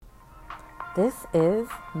This is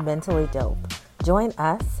Mentally Dope. Join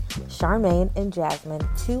us, Charmaine and Jasmine,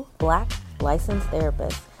 two Black licensed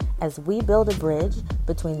therapists, as we build a bridge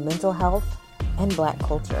between mental health and Black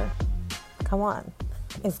culture. Come on,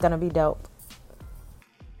 it's gonna be dope.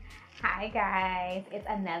 Hi guys, it's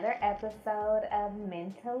another episode of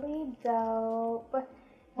Mentally Dope.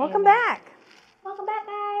 Welcome back. Welcome back,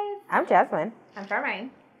 guys. I'm Jasmine. I'm Charmaine.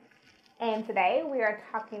 And today we are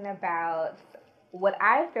talking about what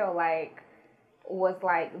I feel like was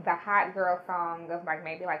like the hot girl song of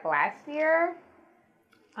maybe last year.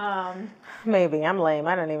 Maybe. I'm lame.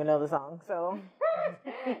 I don't even know the song. So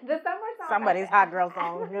the summer song. Somebody's hot girl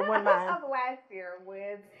song. It wasn't mine. Of last year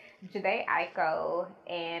with Jhene Aiko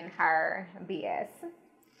and her B.S.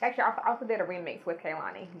 Actually, I also did a remix with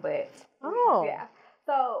Kaylani, but yeah.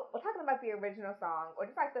 So we're talking about the original song, or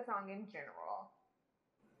just like the song in general.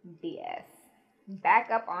 B.S. Back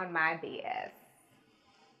Up On My B.S.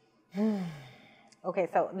 Okay,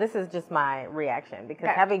 so this is just my reaction because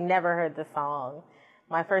having never heard the song,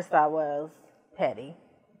 my first thought was petty.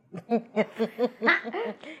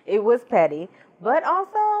 It was petty, but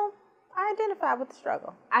also I identified with the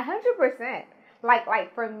struggle. 100%.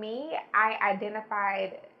 Like for me, I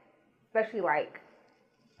identified, especially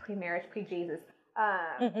pre-marriage, pre-Jesus.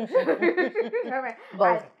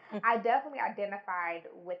 Both. I definitely identified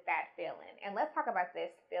with that feeling, and let's talk about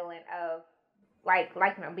this feeling of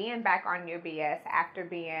being back on your BS after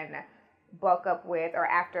being broke up with, or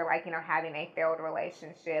after having a failed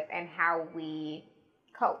relationship, and how we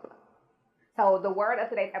cope. So the word of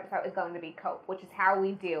today's episode is going to be cope, which is how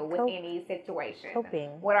we deal with any situation.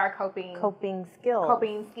 Coping. What our coping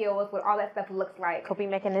skills, what all that stuff looks like. Coping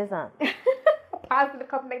mechanisms. Positive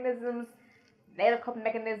coping mechanisms, negative coping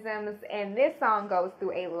mechanisms, and this song goes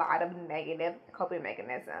through a lot of negative coping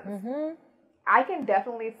mechanisms. Mm-hmm. I can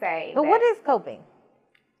definitely say But what is coping?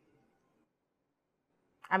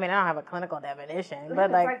 I mean, I don't have a clinical definition,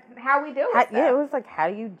 but how we deal with stuff. Yeah, it was how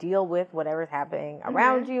do you deal with whatever's happening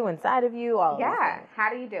around you, inside of you, all of these things.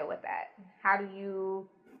 How do you deal with that? How do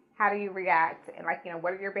you react? And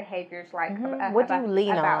what are your behaviors like? Mm-hmm. What do you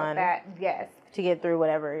lean on that? Yes. To get through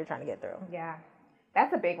whatever you're trying to get through. Yeah.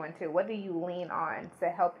 That's a big one too. What do you lean on to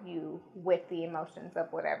help you with the emotions of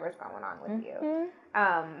whatever's going on with you?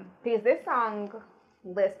 Because this song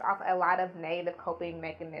lists off a lot of negative coping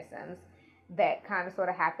mechanisms that kind of sort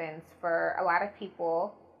of happens for a lot of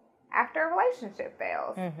people after a relationship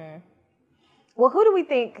fails. Mm-hmm. Well, who do we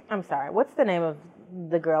think? I'm sorry. What's the name of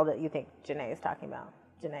the girl that you think Jhene is talking about?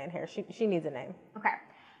 Jhene and her. She needs a name. Okay,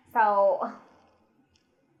 so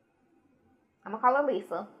I'm gonna call her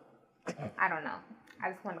Lisa. I don't know. I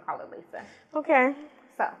just want to call her Lisa. Okay.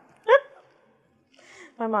 So.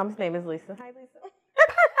 My mom's name is Lisa. Hi, Lisa.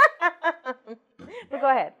 But go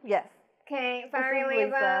ahead. Yes. Okay. Sorry,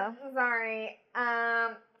 Lisa. Sorry.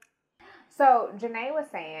 So, Jhene was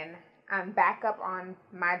saying, I'm back up on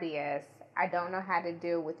my BS. I don't know how to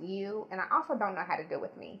deal with you, and I also don't know how to deal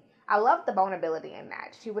with me. I love the vulnerability in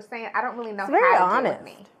that. She was saying, I don't really know how to deal with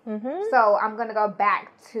me. Mm-hmm. So I'm going to go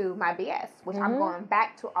back to my BS, which I'm going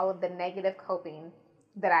back to all of the negative coping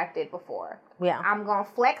that I did before. Yeah. I'm going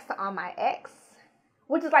to flex on my ex,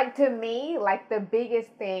 which is to me, the biggest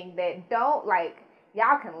thing that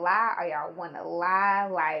y'all can lie or y'all want to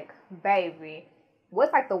lie, baby.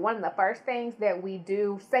 What's one of the first things that we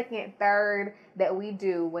do, second, third, that we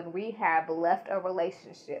do when we have left a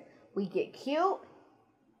relationship? We get cute.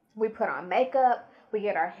 We put on makeup. We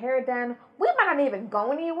get our hair done. We might not even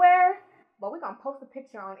go anywhere, but we're going to post a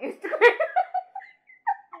picture on Instagram.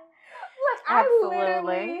 I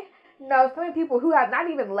literally know so many people who have not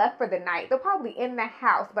even left for the night. They're probably in the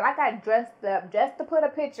house, but I got dressed up just to put a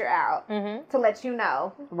picture out to let you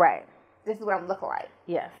know. Right. This is what I'm looking like.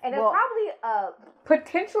 Yes. And there's probably a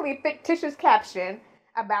potentially fictitious caption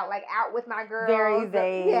about out with my girls. Very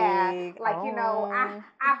vague. Yeah.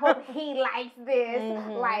 I hope he likes this.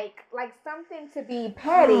 Like something to be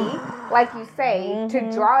petty, like you say,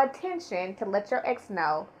 to draw attention, to let your ex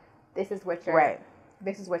know this is what you're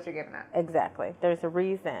This is what you're giving up. Exactly. There's a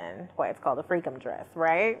reason why it's called a freakum dress,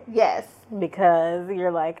 right? Yes. Because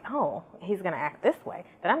you're oh, he's going to act this way,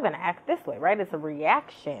 then I'm going to act this way, right? It's a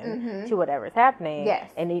reaction to whatever's happening. Yes.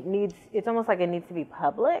 And it's almost like it needs to be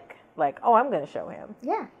public. Oh, I'm going to show him.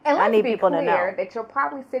 Yeah. And I need people to know that you're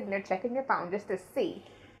probably sitting there checking your phone just to see.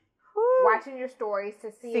 Watching your stories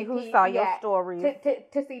to see who saw your stories.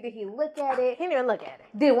 To see, did he look at it? He didn't even look at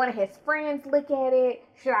it. Did one of his friends look at it?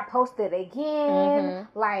 Should I post it again?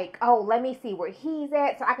 Let me see where he's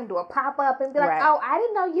at so I can do a pop-up and be oh, I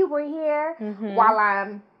didn't know you were here while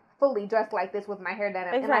I'm fully dressed like this with my hair done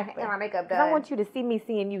and my makeup done. I want you to see me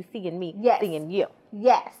seeing you, seeing me, seeing you.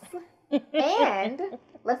 Yes. And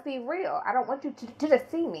let's be real. I don't want you to just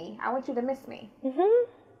see me. I want you to miss me.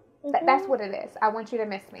 That's what it is. I want you to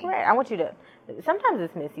miss me. Right. I want you to. Sometimes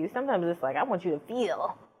it's miss you. Sometimes it's like I want you to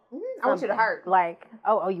feel. I want you to hurt. Like,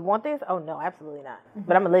 oh, you want this? Oh no, absolutely not.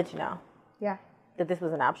 But I'm gonna let you know. Yeah. That this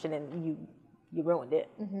was an option and you ruined it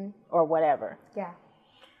or whatever. Yeah.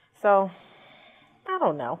 So I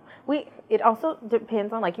don't know. It also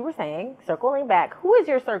depends on, like you were saying, circling back. Who is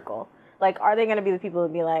your circle? Like, are they going to be the people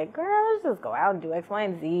that be like, girl, let's just go out and do X, Y,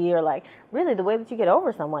 and Z? Or like, really, the way that you get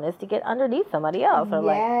over someone is to get underneath somebody else. Or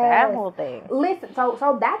like that whole thing. Listen,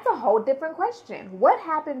 so that's a whole different question. What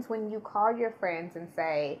happens when you call your friends and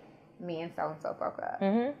say, me and so-and-so broke up?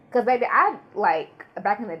 Because baby, I, like,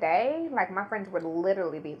 back in the day, like, my friends would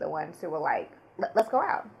literally be the ones who were like, let's go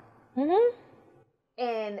out.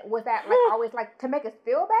 And was that, like, always, like, to make us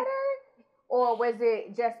feel better? Or was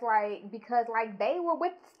it just, like, because, like, they were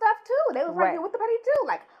with stuff, too? They was right here with the buddy, too.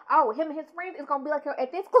 Like, oh, him and his friends is going to be, like,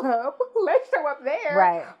 at this club. Let's show up there.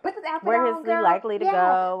 Right. Put this outfit Where on, is he likely to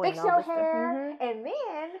go? Fix your hair. And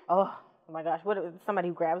then... Oh my gosh, what if somebody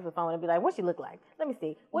who grabs the phone and be like, what's she look like? Let me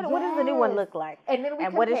see. What does the new one look like? And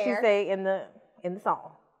then what does she say in the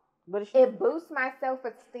song? What does she It boosts my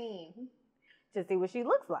self-esteem. To see what she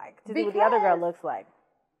looks like. To see what the other girl looks like.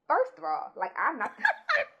 First of all, like, I'm not...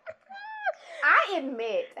 I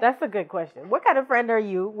admit. That's a good question. What kind of friend are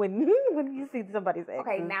you when you see somebody's ex?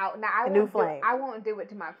 Okay, now I won't do it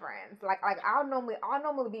to my friends. Like I'll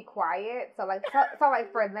normally be quiet. So like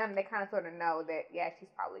for them, they kind of sort of know that she's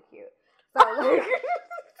probably cute. So like,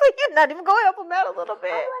 so you're not even going to help them out a little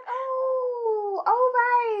bit. I'm like, oh, all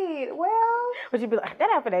right, well. But you'd be like, that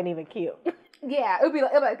outfit ain't even cute. Yeah, it'd be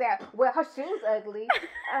like that. Well, her shoes ugly.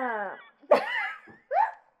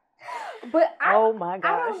 But oh my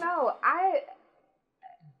gosh. I don't know.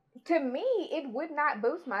 To me, it would not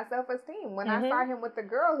boost my self-esteem when I saw him with the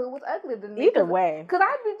girl who was uglier than me. Either way. Because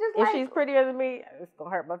I'd be just like... If she's prettier than me, it's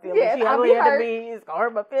going to hurt my feelings. If she's uglier than me, it's going to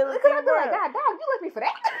hurt my feelings. Because I'd be like, God, dog, you left me for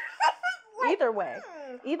that. Like, either way,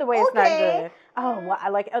 it's not good. Oh, well, I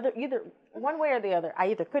like either one way or the other.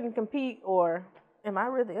 I either couldn't compete or... Am I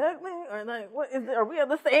really ugly? Or like, what is it? Are we on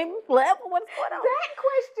the same level? What's going on? That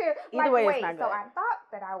question. Either way, it's not good. So I thought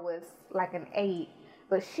that I was like an 8,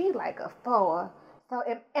 but she like a 4. So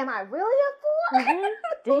am I really a 4?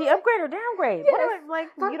 Did he upgrade or downgrade? Yes.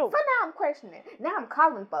 So now I'm questioning. Now I'm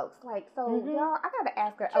calling folks. Like, so y'all, I gotta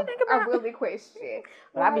ask her a really question.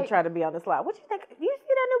 But I be trying to be on the slide. What you think? You see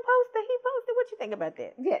that new post that he posted? What you think about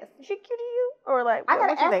that? Yes. She cute to you? Or like, I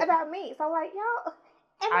gotta ask about me. So like, y'all,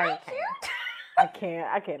 am I cute? I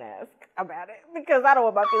can't ask about it because I don't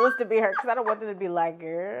want my feelings to be hurt because I don't want them to be like,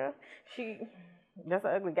 girl, that's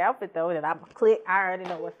an ugly outfit though. And I'm I already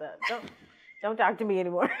know what's up. Don't talk to me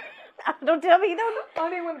anymore. Don't tell me. I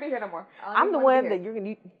don't even want to be here no more. I'm the one that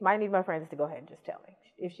you might need my friends to go ahead and just tell me.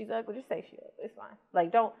 If she's ugly, just say she's ugly. It's fine.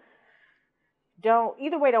 Like, don't,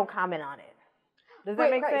 either way, don't comment on it. Does that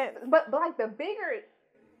make sense? But like the bigger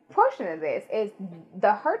portion of this is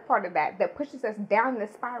the hurt part of that pushes us down the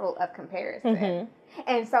spiral of comparison.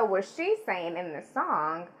 And so what she's saying in the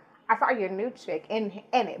song, I saw your new chick and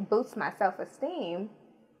it boosts my self-esteem.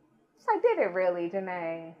 It's like, did it really,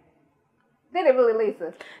 Jhene? Did it really,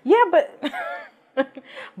 Lisa? Yeah,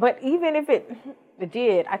 but even if it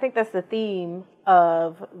did, I think that's the theme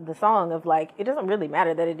of the song of like, it doesn't really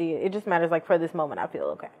matter that it did. It just matters like for this moment, I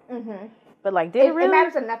feel okay. But like, did it really? It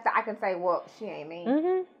matters enough that I can say, well, she ain't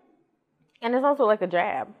me. And it's also like a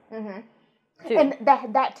jab. Too. And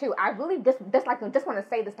that too. I really just want to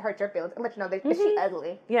say this to hurt your feelings and let you know that she's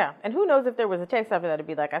ugly. Yeah. And who knows if there was a text after that to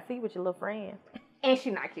be like, I see you with your little friend. And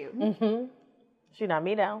she's not cute. She's not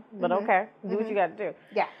me now, but okay. Do what you got to do.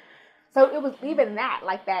 Yeah. So it was even that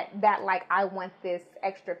like I want this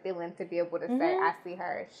extra feeling to be able to say I see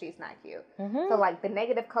her, she's not cute. So like the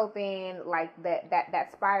negative coping, like that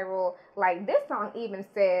spiral, like this song even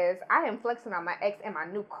says I am flexing on my ex in my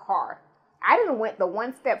new car. I didn't went the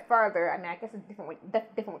one step further. I mean, I guess it's different.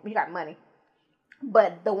 That's different. You got money,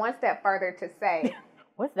 but the one step further to say,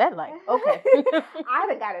 what's that like? Okay, I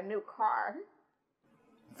done got a new car.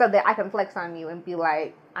 So that I can flex on you and be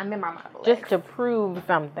like, I'm in my model. Just to prove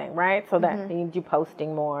something, right? So that means you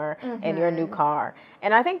posting more in your new car.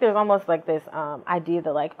 And I think there's almost like this idea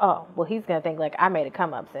that like, oh, well, he's going to think like I made a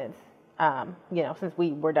come up since, since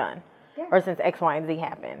we were done. Yeah. Or since X, Y, and Z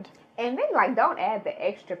happened. And then like, don't add the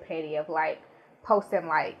extra petty of like posting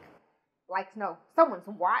like someone's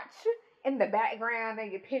watch in the background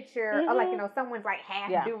of your picture, or like someone's like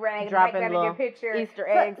half do-rag in the background of your picture, Easter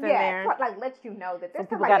eggs in there. So, like lets you know that there's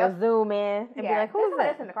people gotta zoom in and be like, "Who's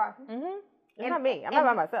that in the car?" It's not me. I'm not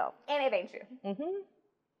by myself, and it ain't you.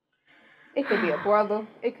 It could be a brother.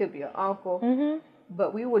 It could be an uncle. Mm-hmm.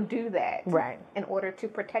 But we would do that in order to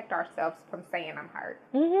protect ourselves from saying I'm hurt.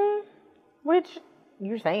 Mm-hmm. Which,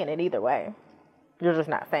 you're saying it either way. You're just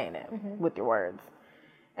not saying it with your words.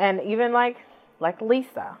 And even like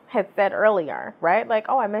Lisa had said earlier, right? Like,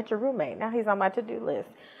 oh, I met your roommate. Now he's on my to-do list.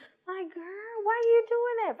 Like, girl, why are you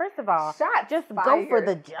doing that? First of all, just go for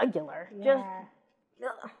the jugular. Yeah.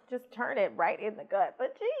 Just turn it right in the gut.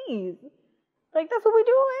 But geez, like that's what we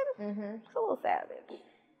doing? Mm-hmm. It's a little savage.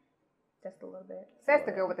 Just a little bit. Says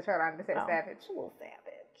the girl with the shirt on that said savage. A little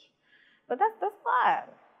savage. But that's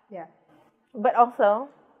fine. Yeah. But also,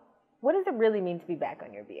 what does it really mean to be back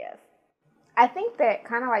on your BS? I think that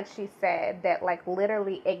kind of like she said, that like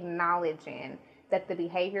literally acknowledging that the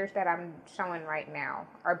behaviors that I'm showing right now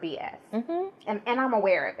are BS. Mm-hmm. And I'm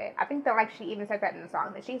aware of it. I think that like she even said that in the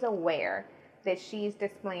song, that she's aware that she's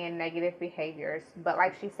displaying negative behaviors. But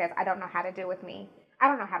like she says, I don't know how to deal with me. I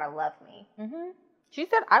don't know how to love me. Mm-hmm. She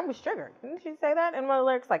said I was triggered. Didn't she say that in one of the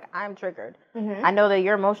lyrics? Like, I'm triggered. Mm-hmm. I know that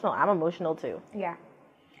you're emotional. I'm emotional too. Yeah.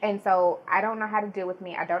 And so I don't know how to deal with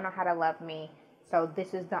me. I don't know how to love me. So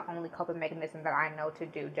this is the only coping mechanism that I know to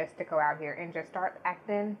do, just to go out here and just start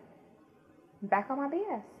acting back on my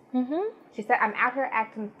BS. Mm-hmm. She said, I'm out here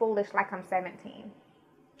acting foolish like I'm 17.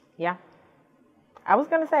 Yeah. I was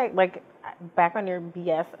going to say, like, back on your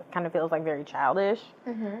BS kind of feels like very childish,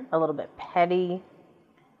 a little bit petty,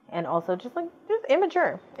 and also just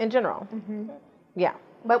immature in general. Mm-hmm. Yeah.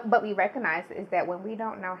 But we recognize is that when we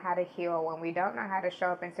don't know how to heal, when we don't know how to show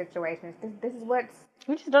up in situations, this is what's...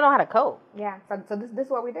 We just don't know how to cope. Yeah, so this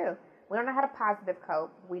is what we do. We don't know how to positive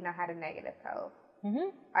cope. We know how to negative cope. Mm-hmm.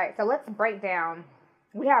 All right, so let's break down.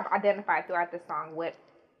 We have identified throughout this song what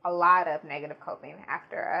a lot of negative coping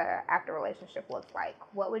after a relationship looks like.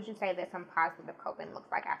 What would you say that some positive coping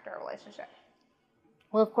looks like after a relationship?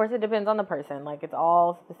 Well, of course, it depends on the person. Like, it's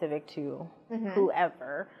all specific to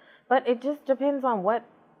whoever. But it just depends on what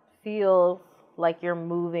feels like you're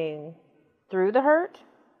moving through the hurt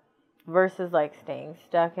versus like staying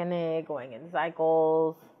stuck in it, going in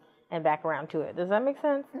cycles, and back around to it. Does that make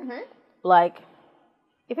sense? Mm-hmm. Like,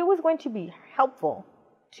 if it was going to be helpful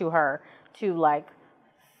to her to like,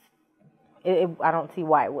 I don't see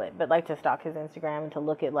why it would, but like to stalk his Instagram and to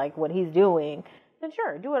look at like what he's doing, then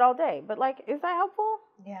sure, do it all day. But like, is that helpful?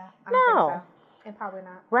 Yeah, I don't think so. And probably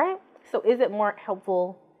not. Right? So is it more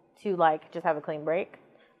helpful to like just have a clean break,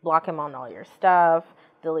 block him on all your stuff,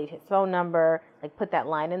 delete his phone number, like put that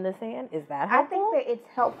line in the sand? Is that helpful? I think that it's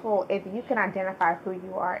helpful if you can identify who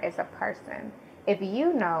you are as a person. If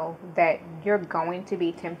you know that you're going to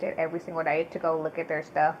be tempted every single day to go look at their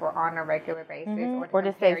stuff or on a regular basis or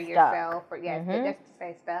to compare yourself or just to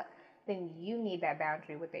stay stuck, then you need that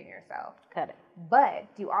boundary within yourself. Cut it. But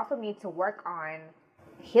you also need to work on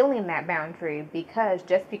healing that boundary, because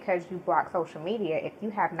just because you block social media, if you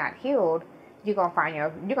have not healed, you're gonna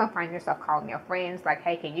find yourself calling your friends like,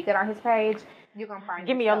 "Hey, can you get on his page?" You're gonna find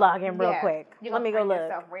give me your login real quick. Let me go look.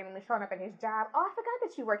 Yourself randomly showing up at his job. Oh, I forgot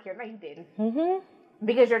that you work here. No, you didn't. Mm-hmm.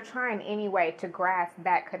 Because you're trying anyway to grasp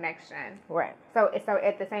that connection. Right. So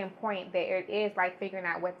at the same point, that it is like figuring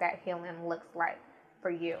out what that healing looks like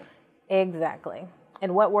for you. Exactly.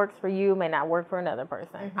 And what works for you may not work for another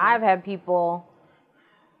person. Mm-hmm. I've had people,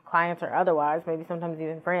 clients or otherwise, maybe sometimes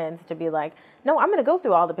even friends, to be like, no, I'm going to go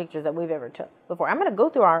through all the pictures that we've ever took before. I'm going to go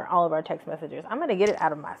through all of our text messages. I'm going to get it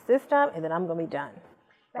out of my system, and then I'm going to be done.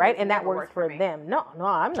 Right? And that works for them. No,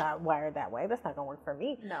 I'm not wired that way. That's not going to work for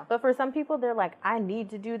me. No. But for some people, they're like, I need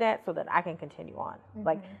to do that so that I can continue on. Mm-hmm.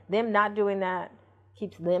 Like, them not doing that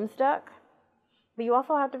keeps them stuck. But you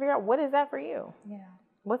also have to figure out, what is that for you? Yeah.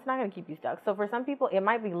 What's not going to keep you stuck? So for some people, it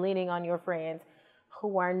might be leaning on your friends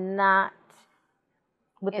who are not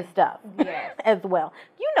with the stuff as well.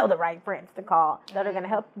 You know the right friends to call that are going to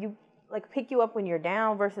help you, like pick you up when you're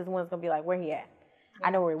down, versus one's going to be like, where he at? Yeah.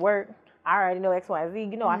 I know where he work. I already know X, Y, Z.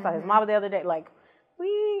 You know, I saw his mama the other day. Like,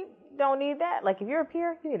 we don't need that. Like, if you're a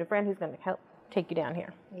peer, you need a friend who's going to help take you down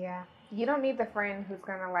here. Yeah. You don't need the friend who's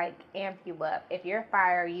going to, like, amp you up. If you're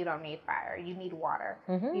fire, you don't need fire. You need water.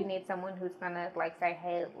 Mm-hmm. You need someone who's going to, like, say,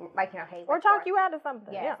 hey, like, you know, hey, or talk you out of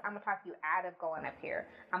something. Yes, yeah. I'm going to talk you out of going up here.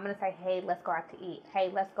 I'm going to say, hey, let's go out to eat.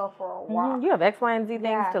 Hey, let's go for a walk. Mm-hmm. You have X, Y, and Z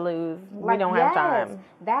things to lose. Like, we don't have time.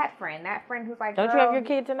 That friend who's like, don't you have your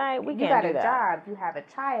kid tonight? We can't do that. You got a job. You have a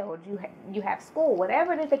child. You have school.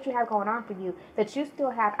 Whatever it is that you have going on for you, that you still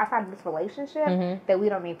have outside of this relationship, that we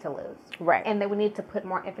don't need to lose. Right. And that we need to put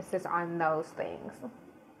more emphasis on those things.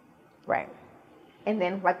 Right. And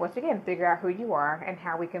then, like, once again, figure out who you are and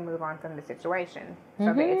how we can move on from the situation so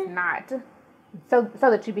that it's not So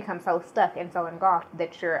that you become so stuck and so engulfed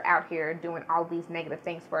that you're out here doing all these negative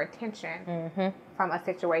things for attention from a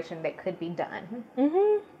situation that could be done.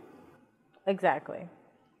 Exactly.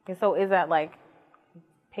 And so is that like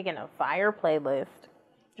picking a fire playlist,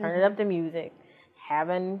 turning up the music,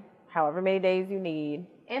 having however many days you need.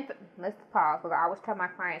 And let's pause, because I always tell my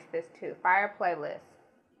clients this too. Fire playlist,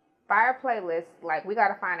 like, we got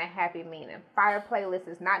to find a happy meaning. Fire playlist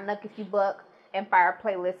is not Nuck If You Buck. And fire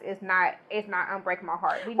playlist is not Unbreak My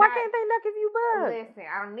Heart. Why can't they Nuck If You Buck? Listen,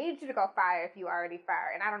 I don't need you to go fire if you already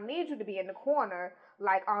fire. And I don't need you to be in the corner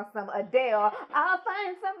like on some Adele, I'll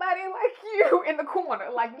find somebody like you in the corner.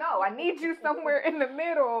 Like, no, I need you somewhere in the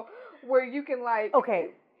middle where you can like...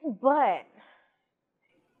 Okay, but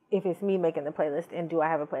if it's me making the playlist, and do I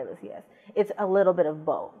have a playlist? Yes. It's a little bit of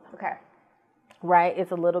both. Okay. Right?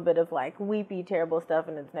 It's a little bit of like weepy, terrible stuff,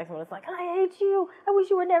 and then the next one is like, I hate you. I wish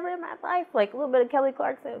you were never in my life. Like a little bit of Kelly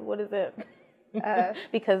Clarkson. What is it?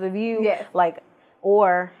 Because of you. Yes. Like,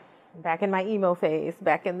 or back in my emo phase,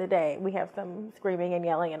 back in the day, we have some screaming and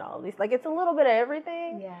yelling and all of these. Like, it's a little bit of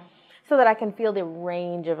everything. Yeah. So that I can feel the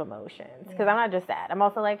range of emotions. Because I'm not just sad. I'm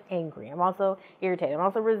also like angry. I'm also irritated. I'm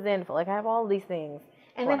also resentful. Like, I have all of these things.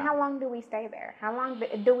 And then how long do we stay there? How long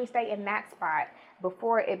do we stay in that spot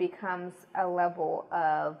before it becomes a level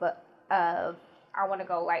of I want to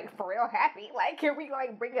go like for real happy? Like, can we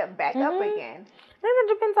like bring it back up again? Then it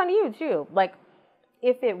depends on you too. Like,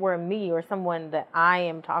 if it were me or someone that I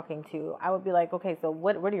am talking to, I would be like, okay, so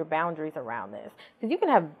what are your boundaries around this? Because you can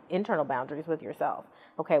have internal boundaries with yourself.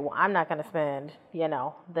 Okay, well, I'm not going to spend,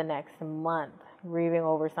 the next month grieving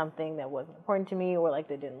over something that wasn't important to me or like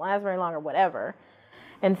that didn't last very long or whatever.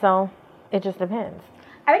 And so it just depends.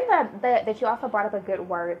 I think that you also brought up a good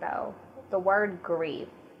word, though. The word grieve.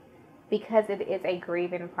 Because it is a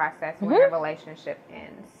grieving process when a relationship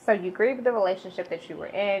ends. So you grieve the relationship that you were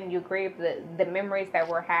in. You grieve the memories that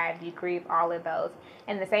were had. You grieve all of those.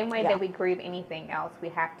 In the same way that we grieve anything else, we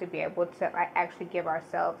have to be able to like actually give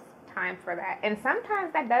ourselves time for that. And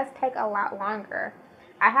sometimes that does take a lot longer.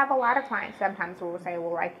 I have a lot of clients sometimes who will say,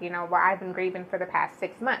 well, like, I've been grieving for the past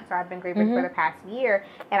 6 months, or I've been grieving for the past year,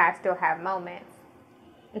 and I still have moments.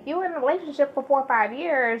 If you were in a relationship for 4 or 5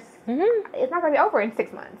 years, it's not going to be over in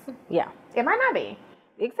 6 months. Yeah. It might not be.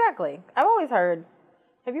 Exactly. I've always heard,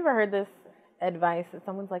 have you ever heard this advice that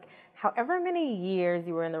someone's like, however many years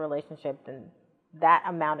you were in the relationship, then that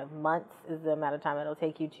amount of months is the amount of time it'll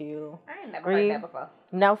take you to I ain't never grieve. heard that before.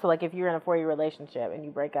 No, so like if you're in a 4-year relationship and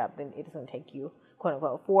you break up, then it's going to take you, quote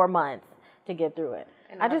unquote, 4 months to get through it.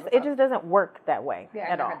 It just doesn't work that way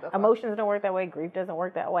at all. Emotions don't work that way. Grief doesn't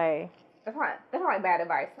work that way. That's not bad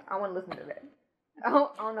advice. I want to listen to that. I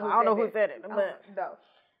don't know who said it. But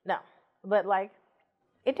no. But like,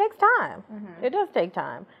 it takes time. It does take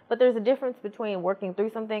time. But there's a difference between working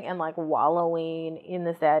through something and like wallowing in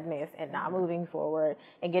the sadness and not moving forward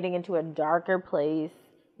and getting into a darker place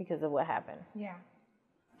because of what happened. Yeah.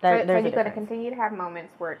 So you're going to continue to have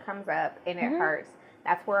moments where it comes up and it hurts.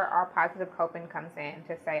 That's where our positive coping comes in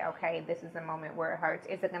to say, okay, this is a moment where it hurts.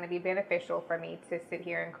 Is it going to be beneficial for me to sit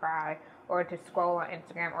here and cry or to scroll on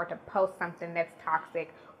Instagram or to post something that's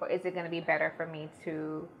toxic? Or is it going to be better for me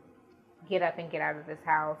to get up and get out of this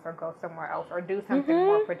house or go somewhere else or do something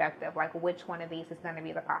more productive? Like, which one of these is going to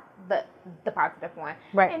be the positive one?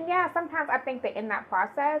 Right. And yeah, sometimes I think that in that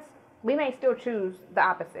process, we may still choose the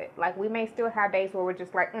opposite. Like, we may still have days where we're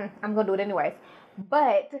just like, I'm going to do it anyways.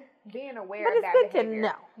 But being aware of that behavior. But it's good to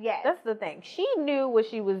know. Yes. That's the thing. She knew what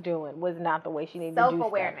she was doing was not the way she needed to do stuff.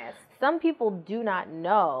 Self-awareness. Some people do not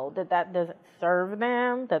know that doesn't serve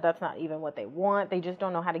them, that's not even what they want. They just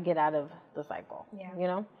don't know how to get out of the cycle.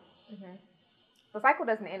 Yeah. The cycle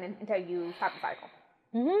doesn't end until you stop the cycle.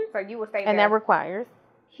 So you will stay there. And that requires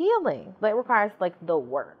healing. That requires, like, the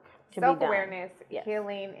work to be done. Self-awareness,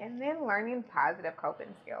 healing, and then learning positive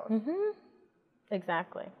coping skills.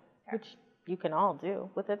 Exactly. Okay. Which you can all do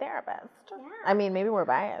with a therapist. Yeah. I mean, maybe we're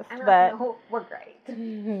biased, but know, we're great.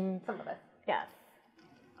 Some of us. Yes.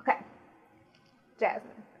 Okay.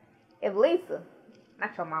 Jasmine, if Lisa,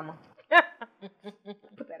 not your mama,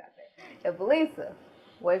 put that out there. If Lisa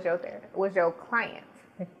was your therapist, was your client,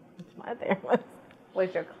 it's my therapist,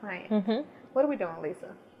 was your client, what are we doing,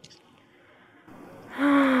 Lisa?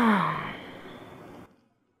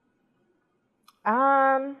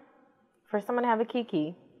 For someone to have a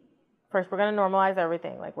kiki, first we're gonna normalize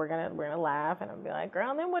everything. Like, we're gonna laugh and I'll be like,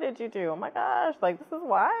 girl, then what did you do? Oh my gosh, like, this is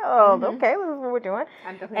wild. Okay, this is what we're doing.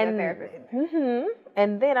 I'm definitely a therapist.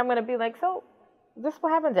 And then I'm gonna be like, so this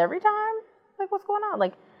what happens every time? Like, what's going on?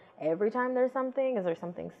 Like, every time there's something, is there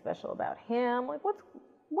something special about him? Like,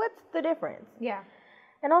 what's the difference? Yeah.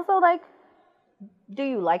 And also, like, do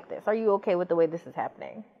you like this? Are you okay with the way this is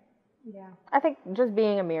happening? Yeah. I think just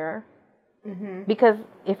being a mirror. Mm-hmm. Because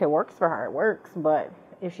if it works for her, it works. But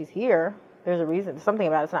if she's here, there's a reason. Something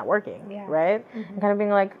about it's not working. Yeah. Right? Mm-hmm. And kind of being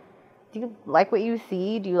like, do you like what you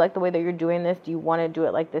see? Do you like the way that you're doing this? Do you want to do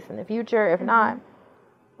it like this in the future? If not,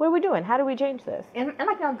 what are we doing? How do we change this? And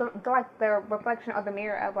like, the reflection of the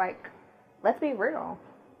mirror of like, let's be real.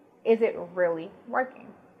 Is it really working?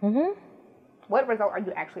 Mm-hmm. What result are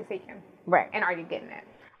you actually seeking? Right. And are you getting it?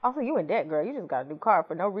 Also, you in debt, girl. You just got a new car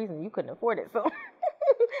for no reason. You couldn't afford it. So,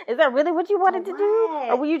 is that really what you wanted to do?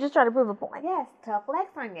 Or were you just trying to prove a point? Yes, to flex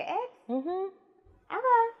on your ex. Mm-hmm.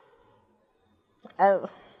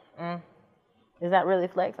 Is that really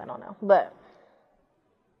flex? I don't know. But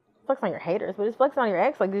flex on your haters. But it's flex on your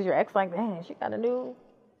ex. Like, is your ex like, man, she got a new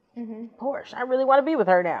Porsche. I really want to be with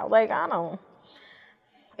her now. Like, I don't.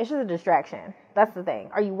 It's just a distraction. That's the thing.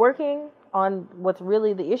 Are you working on what's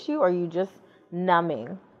really the issue, or are you just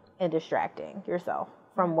numbing and distracting yourself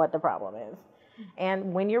from what the problem is?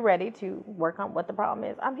 And when you're ready to work on what the problem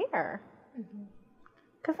is, I'm here.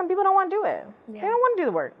 Because some people don't want to do it. Yeah. They don't want to do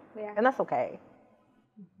the work. Yeah. And that's okay.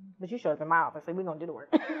 But you showed up in my office, so we're going to do the work.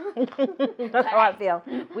 That's how I feel.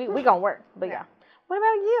 We going to work. But yeah. What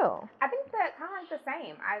about you? I think that kind of like the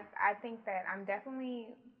same. I think that I'm definitely...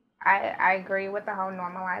 I agree with the whole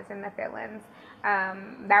normalizing the feelings.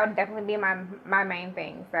 That would definitely be my main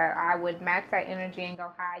thing. So I would match that energy and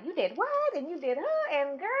go, hi, you did what? And you did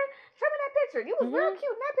and girl, show me that picture. You was real cute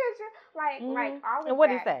in that picture. Like all of that. And what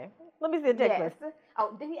did he say? Let me see the text list.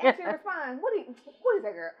 Oh, did he actually respond? What is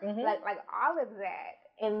that, girl? Like all of that.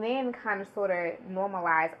 And then kind of sort of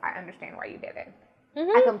normalize, I understand why you did it.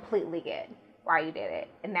 I completely get why you did it.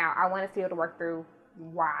 And now I want to be able to work through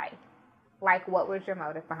why. Like, what was your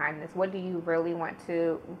motive behind this? What do you really want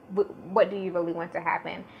to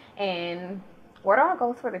happen? And what are our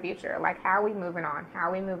goals for the future? Like, how are we moving on? How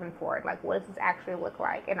are we moving forward? Like, what does this actually look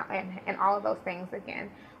like? And all of those things, again,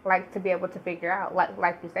 like, to be able to figure out,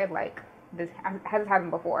 like you said, like, this has this happened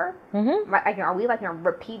before? Like, are we, like,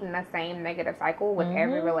 repeating the same negative cycle with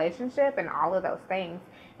every relationship and all of those things?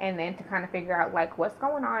 And then to kind of figure out, like, what's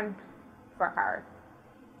going on for her?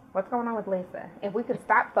 What's going on with Lisa? If we could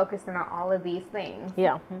stop focusing on all of these things,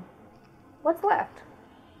 what's left?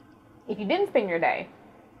 If you didn't spend your day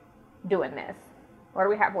doing this, what do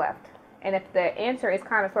we have left? And if the answer is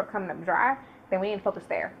kind of sort of coming up dry, then we need to focus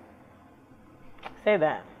there. Say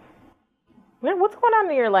that. Man, what's going on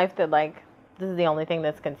in your life that, like, this is the only thing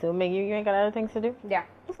that's consuming you? You ain't got other things to do? Yeah.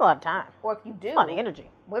 It's a lot of time. Or if you do, it's a lot of energy.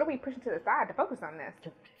 What are we pushing to the side to focus on this?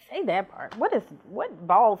 Say that part. What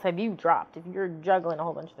balls have you dropped if you're juggling a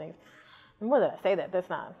whole bunch of things? And more than I say that,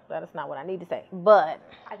 that is not what I need to say. But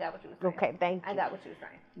I got what you were saying. Okay, thank you. I got what you were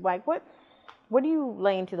saying. Like what are you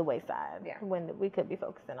laying to the wayside when we could be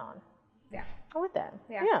focusing on? Yeah. I'm with that.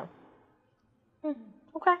 Yeah.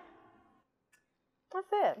 Okay. That's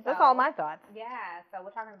it. That's all my thoughts. Yeah. So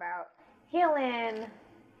we're talking about healing,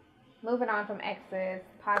 moving on from exes,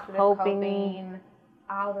 positive coping,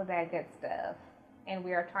 all of that good stuff. And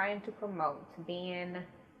we are trying to promote being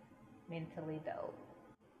mentally dope.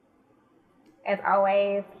 As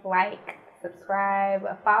always, like, subscribe,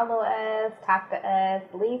 follow us, talk to us,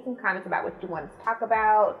 leave some comments about what you want us to talk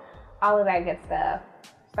about, all of that good stuff.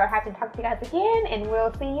 So happy to talk to you guys again, and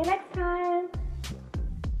we'll see you next time.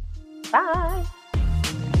 Bye.